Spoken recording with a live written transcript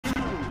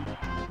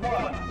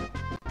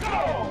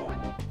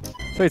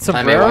Wait,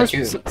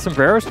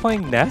 Sombrero's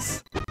playing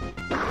Ness?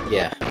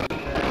 Yeah.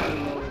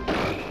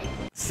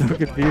 So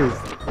confused.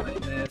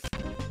 Ness.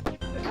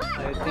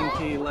 I think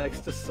he likes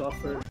to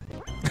suffer.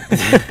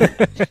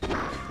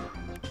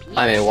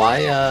 I mean, why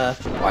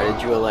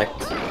did you elect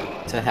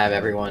to have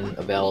everyone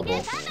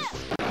available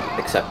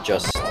except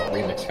just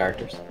remix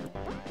characters?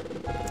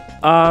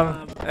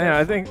 Yeah,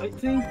 I think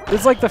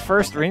it's like the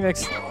first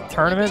remix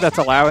tournament that's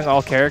allowing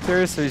all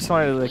characters, so we just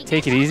wanted to like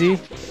take it easy,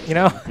 you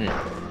know?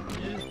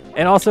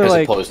 And also as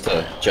like opposed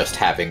to just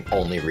having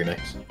only remix.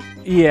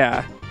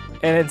 Yeah.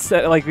 And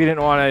instead like we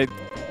didn't want to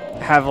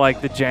have like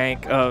the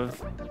jank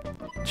of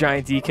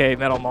Giant DK,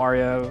 Metal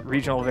Mario,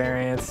 regional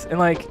variants, and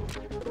like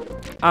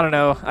I don't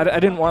know, I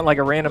didn't want like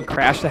a random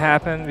crash to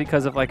happen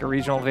because of like a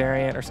regional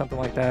variant or something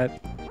like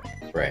that.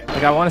 Right.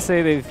 Like I want to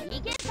say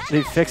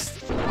they've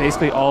fixed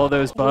basically all of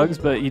those bugs,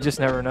 but you just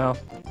never know.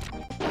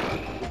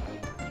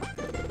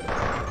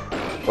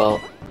 Well,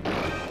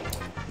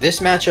 this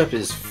matchup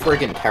is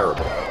friggin'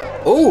 terrible.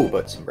 Oh,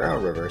 but Sombrero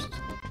reverses.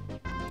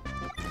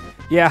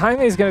 Yeah,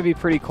 Jaime's gonna be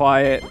pretty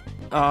quiet,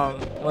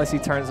 unless he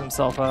turns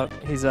himself up.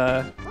 He's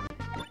I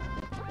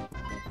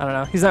don't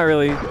know. He's not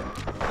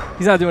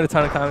doing a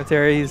ton of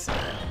commentary. He's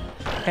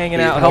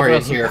hanging out, helping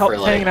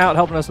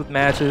us with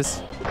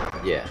matches.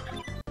 Yeah.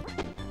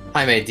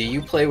 Jaime, do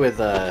you play with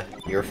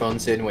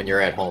earphones in when you're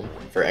at home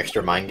for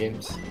extra mind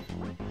games?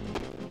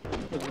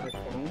 With my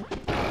phone?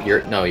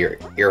 Your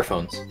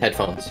earphones,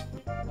 headphones.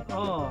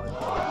 Oh,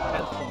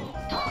 headphones.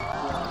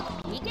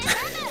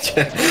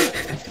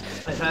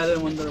 I had it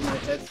under my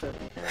headset.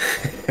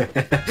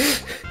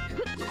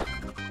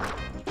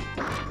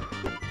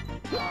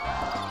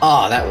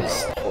 Oh, that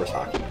was horse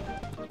hockey.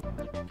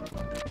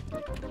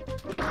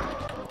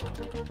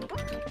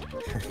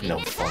 No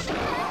fun.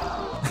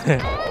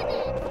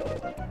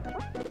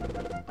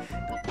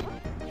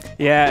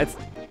 Yeah,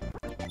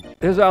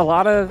 there's a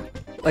lot of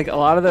the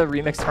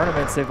remix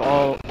tournaments. They've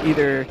all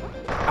either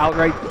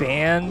outright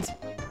banned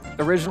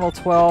original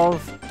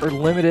 12 or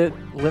limited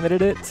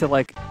it to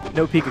like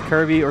no peek of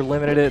Kirby, or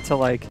limited it to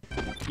like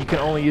you can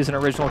only use an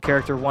original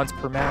character once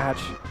per match.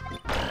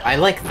 I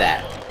like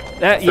that.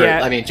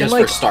 Yeah, I mean, just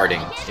like, for starting,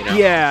 you know.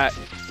 Yeah.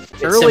 It's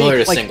similar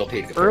to single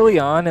peek. Early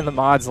on in the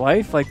mod's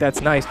life, like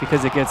that's nice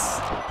because it gets,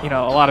 you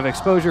know, a lot of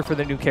exposure for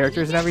the new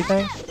characters and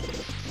everything.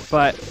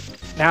 But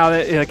now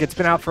that like it's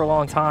been out for a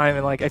long time,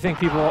 and like I think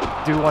people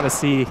do want to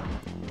see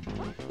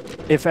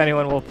if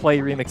anyone will play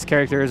remix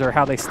characters or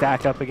how they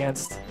stack up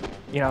against,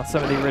 you know,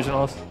 some of the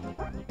originals.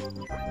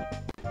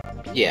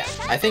 Yeah,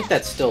 I think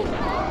that still,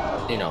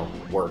 you know,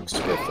 works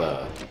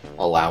with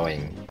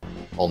allowing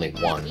only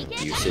one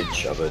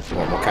usage of a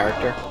normal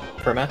character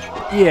per match.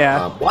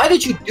 Yeah. Why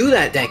did you do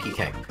that, DANKEY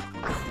KANG?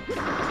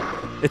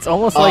 It's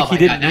almost like he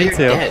didn't need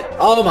to. Dead.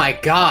 Oh my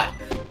god!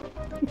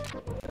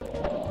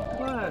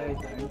 Why,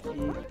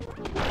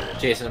 DANKEY?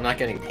 Jason, I'm not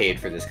getting paid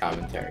for this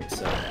commentary,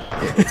 so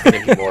it's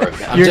gonna be more of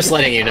that. I'm just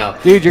letting you know.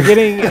 Dude, you're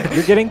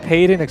getting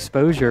paid in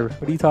exposure.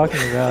 What are you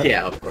talking about?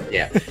 Yeah, of course.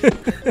 Yeah.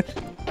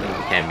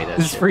 Hand me that.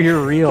 This is for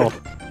your reel.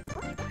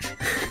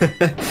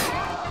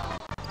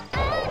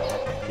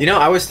 You know,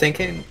 I was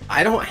thinking,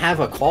 I don't have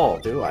a call,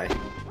 do I?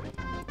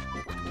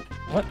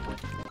 What?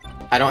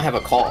 I don't have a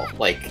call.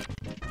 Like,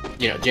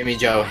 you know, Jimmy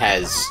Joe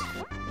has,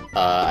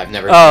 I've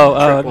never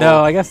Oh,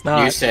 no, I guess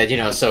not. You said, you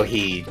know, so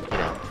he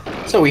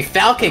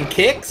Falcon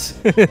kicks?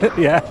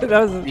 Yeah, that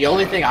was... The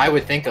only thing I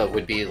would think of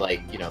would be, like,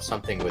 you know,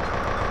 something with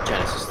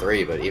Genesis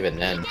 3, but even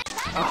then...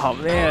 Oh,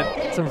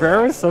 man.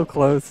 Sombrero is so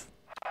close.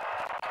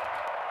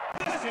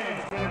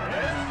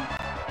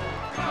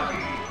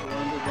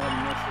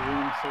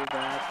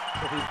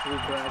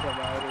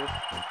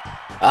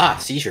 Ah,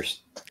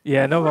 seizures.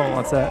 Yeah, no one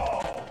wants that.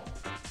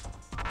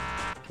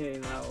 Okay,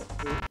 now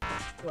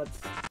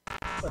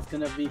what's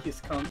gonna be his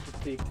counter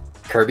pick?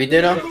 Kirby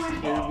Ditto?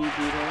 Kirby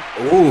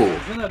Ditto. Ooh.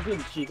 He's gonna be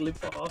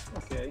Jigglypuff.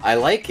 Okay. I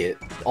like it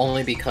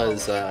only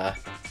because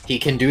he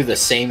can do the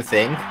same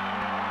thing.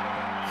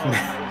 Oh,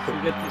 you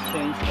get to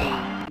change to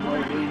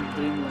more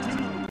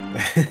Dreamland.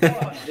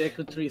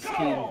 Deku Tree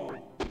skin.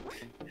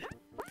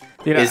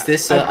 You know, is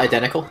this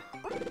identical?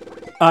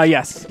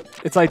 Yes.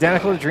 It's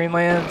identical to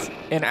Dreamland,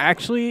 and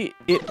actually,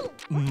 it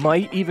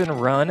might even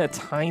run a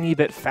tiny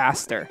bit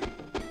faster.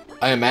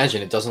 I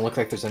imagine. It doesn't look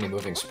like there's any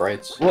moving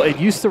sprites. Well, it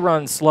used to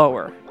run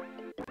slower.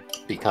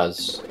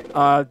 Because?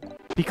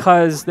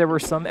 Because there were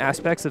some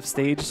aspects of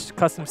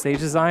custom stage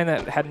design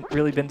that hadn't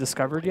really been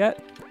discovered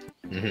yet.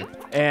 Mm-hmm.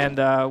 And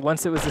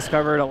once it was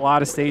discovered, a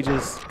lot of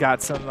stages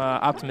got some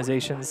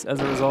optimizations as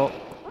a result.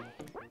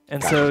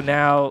 And so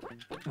now,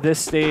 this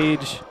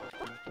stage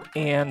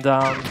and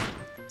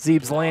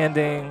Zeeb's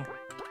Landing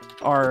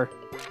are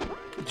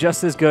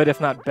just as good, if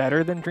not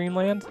better, than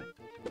Dreamland.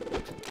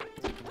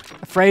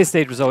 Freya's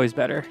stage was always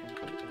better.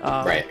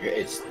 Right,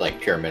 it's like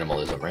pure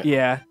minimalism, right?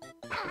 Yeah.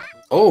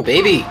 Oh,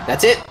 baby!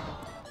 That's it!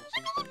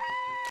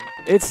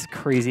 It's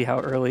crazy how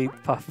early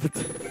Puff...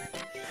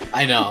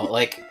 I know,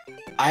 like,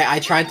 I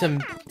tried to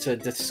to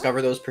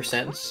discover those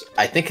percents.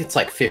 I think it's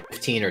like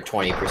 15 or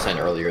 20%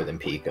 earlier than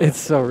Pika. It's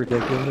so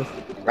ridiculous.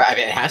 Right, I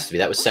mean, it has to be.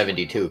 That was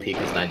 72.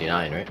 Pika's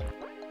 99, right?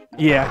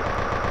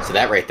 Yeah. So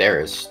that right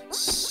there is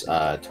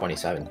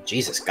 27.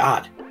 Jesus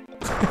God.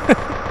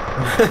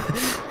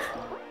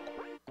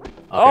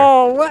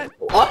 Oh, what?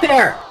 Up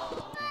there!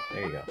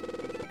 There you go.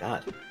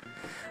 God.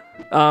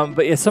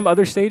 But yeah, some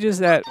other stages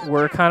that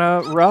were kind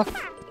of rough,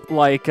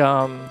 like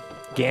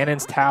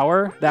Ganon's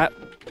Tower. That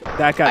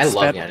got I sped.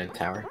 love Ganon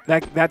Tower.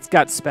 That's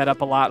got sped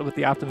up a lot with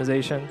the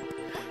optimization.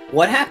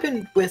 What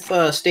happened with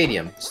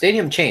Stadium?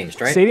 Stadium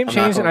changed, right? Stadium I'm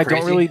not changed, and I going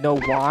don't crazy? really know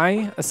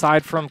why,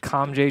 aside from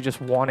KANG just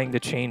wanting to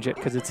change it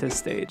because it's his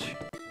stage.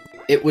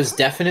 It was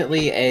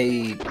definitely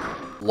a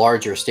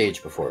larger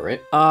stage before,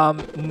 right?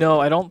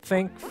 No, I don't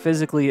think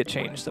physically it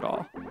changed at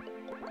all.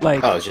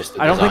 Like, Oh, it's just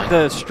the I don't think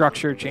design? the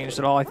structure changed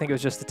at all. I think it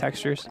was just the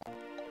textures.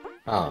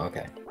 Oh,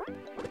 okay.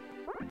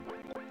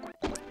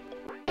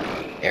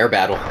 Air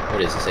Battle.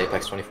 What is this,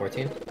 Apex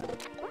 2014?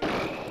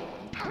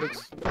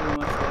 Looks pretty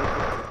much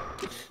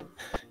like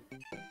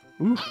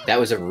Ooh. That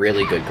was a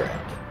really good grab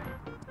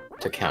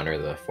to counter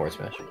the forward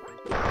smash.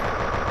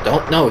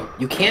 No,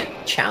 you can't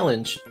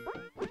challenge.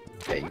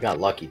 Okay, you got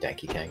lucky,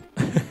 Danky Kang.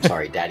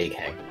 Sorry, Daddy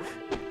Kang.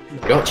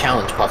 You don't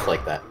challenge Puff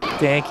like that.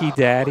 Danky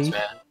Daddy.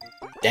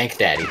 Dank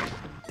Daddy.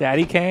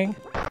 Daddy Kang?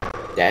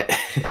 Dad.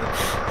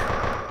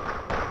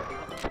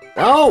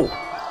 No!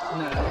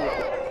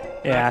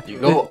 no. Yeah. You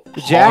go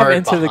the jab hard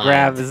into the behind.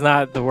 grab is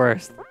not the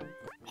worst.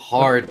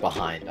 Hard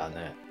behind on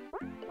that.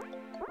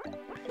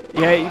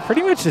 Yeah, you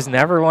pretty much just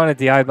never want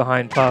to DI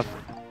behind Puff.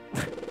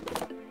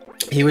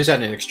 He was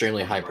at an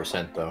extremely high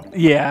percent though.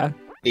 Yeah.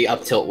 The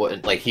up tilt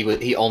wouldn't like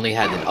he only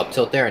had an up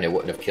tilt there and it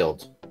wouldn't have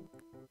killed.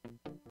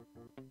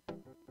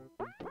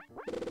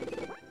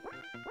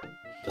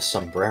 The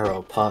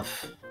Sombrero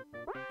Puff.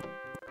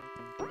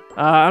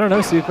 I don't know,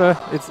 Supa.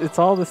 It's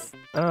all this.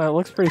 I don't know. It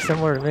looks pretty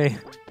similar to me.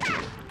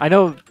 I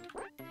know,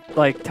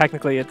 like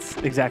technically, it's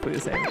exactly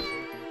the same.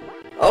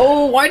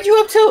 Oh, why'd you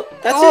up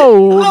tilt? That's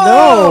Oh it.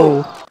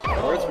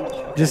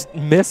 no! Just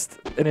missed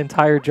an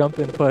entire jump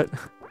input.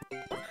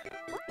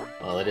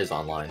 Well, it is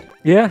online.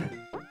 Yeah,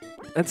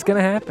 that's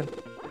gonna happen.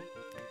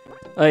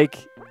 Like,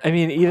 I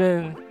mean,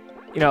 even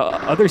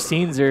other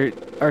scenes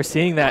are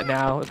seeing that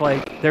now.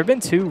 Like, there have been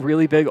 2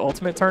 really big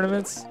Ultimate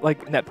tournaments,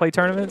 like net play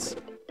tournaments.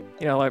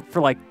 Like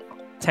for like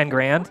 10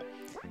 grand.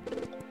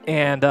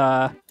 And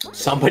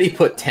Somebody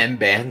put 10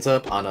 bands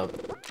up on a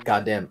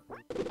goddamn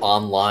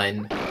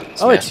online.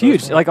 oh, it's Smash huge!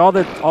 Bros. Like all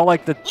the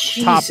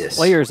top Jesus.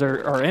 players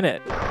are in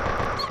it.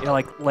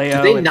 Like Leo.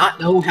 Do they and- not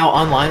know how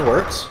online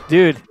works?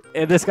 Dude,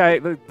 and this guy,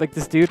 like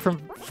this dude from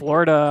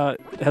Florida,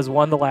 has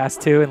won the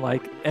last 2, and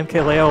like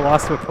MK Leo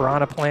lost to a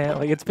piranha plant.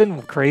 Like it's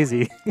been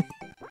crazy.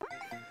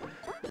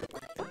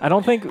 I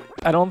don't think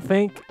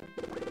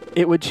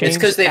it would change. It's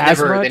because they as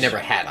never much.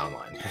 had online.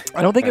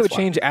 I don't think it would That's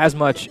why. change as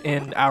much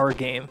in our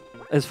game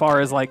as far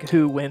as like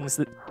who wins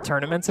the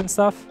tournaments and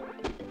stuff.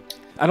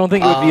 I don't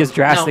think it would be as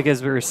drastic no.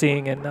 as we were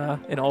seeing in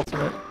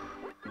Ultimate.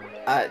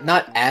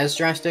 Not as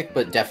drastic,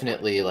 but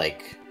definitely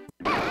like,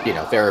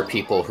 there are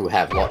people who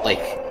have like,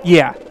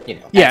 Yeah,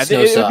 yeah,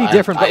 it would be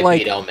different, but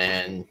like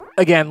man,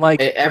 again,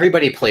 like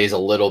everybody plays a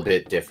little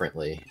bit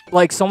differently.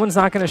 like someone's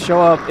not going to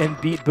show up and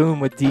beat Boom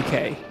with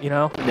DK,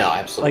 No,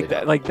 absolutely. like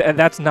that, like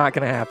that's not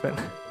going to happen.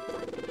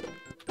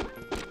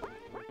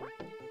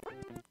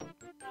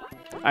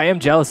 I am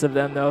jealous of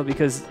them though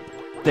because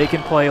they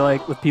can play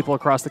like with people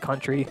across the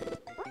country,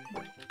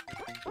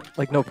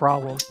 like no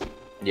problem.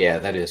 Yeah,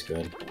 that is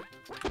good.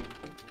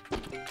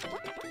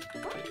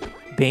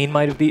 Bane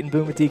might have beaten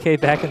Boom with DK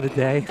back in the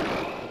day.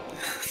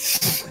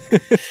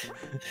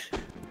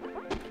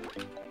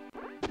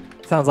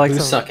 Sounds like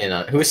Who's some.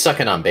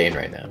 sucking on Bane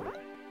right now?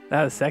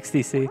 That was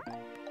XDC.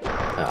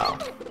 Oh,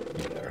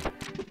 whatever.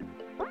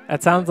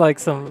 That sounds like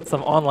some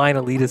online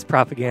elitist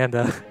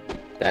propaganda.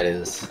 That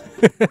is.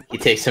 He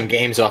takes some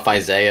games off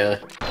Isaiah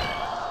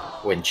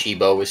when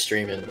Chibo was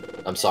streaming.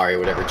 I'm sorry,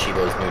 whatever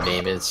Chibo's new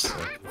name is.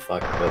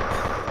 Fuck,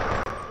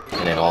 but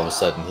and then all of a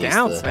sudden he's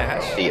Down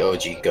smash. the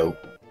OG GOAT.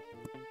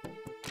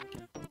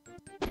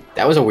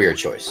 That was a weird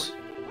choice.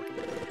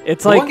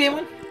 It's The like one game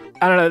one?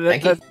 I don't know.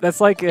 Thank you.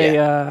 That's like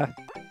a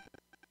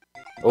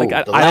Oh,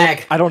 like the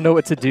lag. I don't know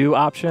what to do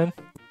option.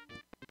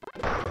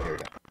 Here we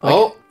go. Like,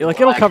 Oh, like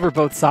it'll lag. cover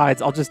both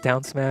sides. I'll just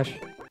down smash.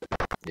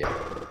 Yeah.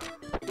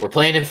 We're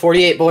playing in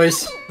 48,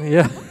 boys.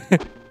 Yeah.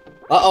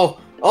 Uh-oh.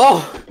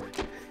 Oh!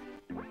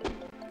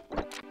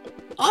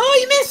 Oh,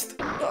 you missed!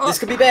 This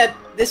could be bad.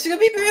 This could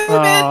be really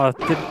bad.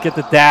 Oh, didn't get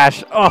the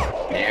dash.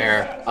 Oh.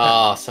 There.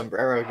 Oh,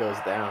 Sombrero goes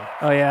down.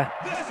 Oh yeah.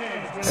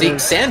 See,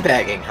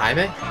 sandbagging,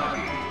 Jaime.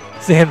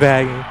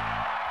 Sandbagging.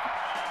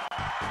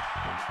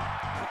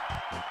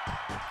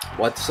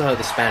 What's the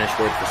Spanish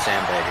word for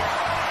sandbagging?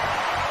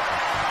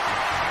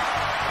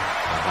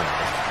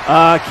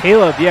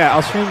 Caleb, yeah,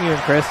 I'll stream you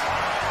and Chris.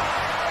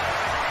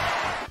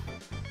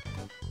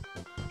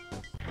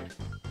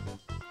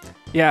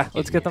 Yeah,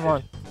 let's get them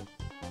on.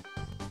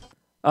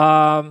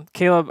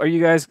 Caleb, are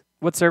you guys?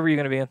 What server are you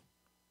gonna be in?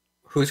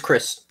 Who's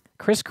Chris?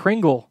 Chris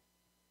Kringle.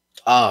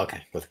 Oh,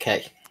 okay. With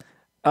K.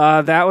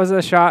 That was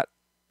a shot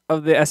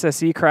of the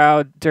SSE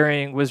crowd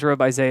during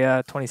Wizrobe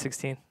Isaiah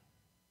 2016.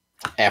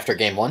 After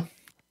game 1?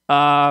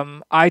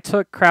 I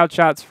took crowd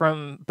shots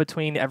from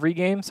between every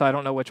game, so I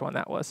don't know which one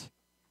that was.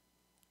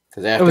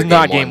 It was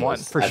not game one,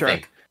 for sure.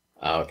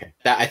 Oh, okay.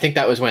 I think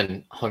that was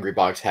when Hungry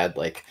Box had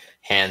like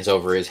hands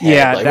over his head.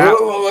 Yeah, like,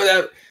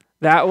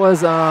 that was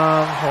hold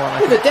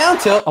on. Pivot down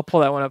tilt. I'll pull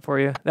that one up for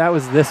you. That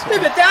was this one.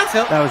 Pivot down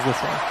tilt. That was this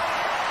one.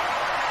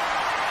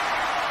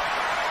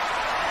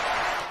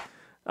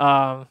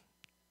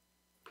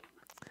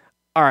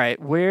 All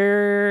right,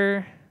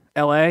 where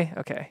LA?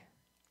 Okay.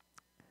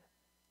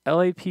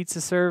 LA Pizza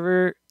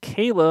Server,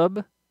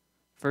 Caleb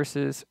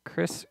versus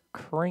Chris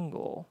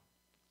Kringle.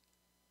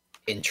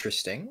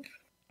 Interesting.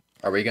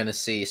 Are we going to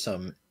see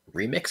some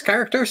remix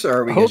characters, or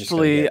are we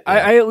hopefully? Just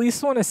I at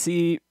least want to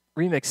see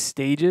remix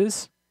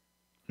stages.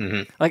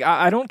 Mm-hmm. Like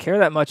I don't care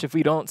that much if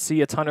we don't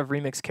see a ton of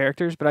remix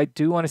characters, but I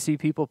do want to see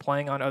people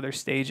playing on other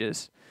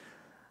stages,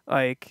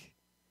 like,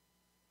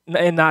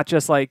 and not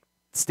just like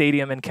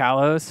Stadium and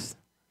Kalos.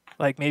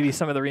 Like maybe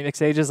some of the remix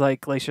stages,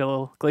 like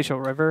Glacial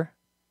River.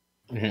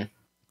 Mm-hmm.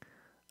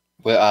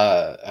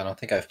 Well, I don't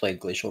think I've played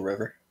Glacial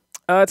River.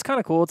 It's kind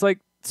of cool. It's like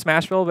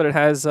Smashville, but it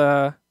has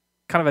kind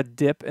of a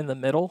dip in the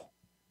middle.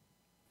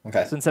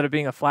 Okay. So instead of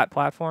being a flat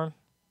platform.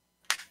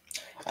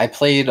 I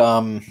played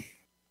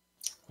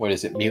what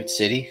is it, Mute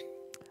City?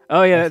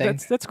 Oh yeah,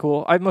 that's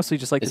cool. I mostly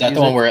just like. Is that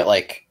the one where it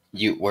like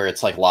where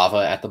it's like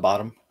lava at the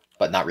bottom,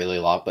 but not really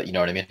lava, but you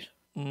know what I mean?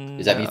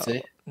 Is that Mute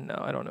City? No,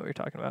 I don't know what you're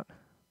talking about.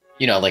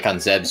 You know, like on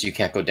Zebs, you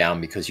can't go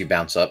down because you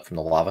bounce up from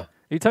the lava. Are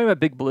you talking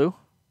about Big Blue?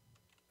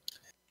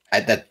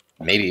 That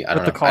maybe I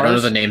don't with know. The I don't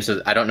know the names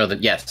of. I don't know the.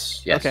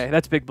 Yes. Okay,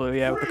 that's Big Blue.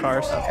 Yeah, with the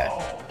cars. Okay.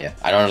 Yeah,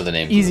 I don't know the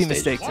names. Easy of the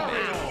mistake to make.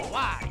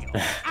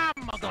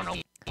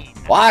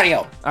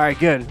 Wario. All right,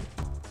 good.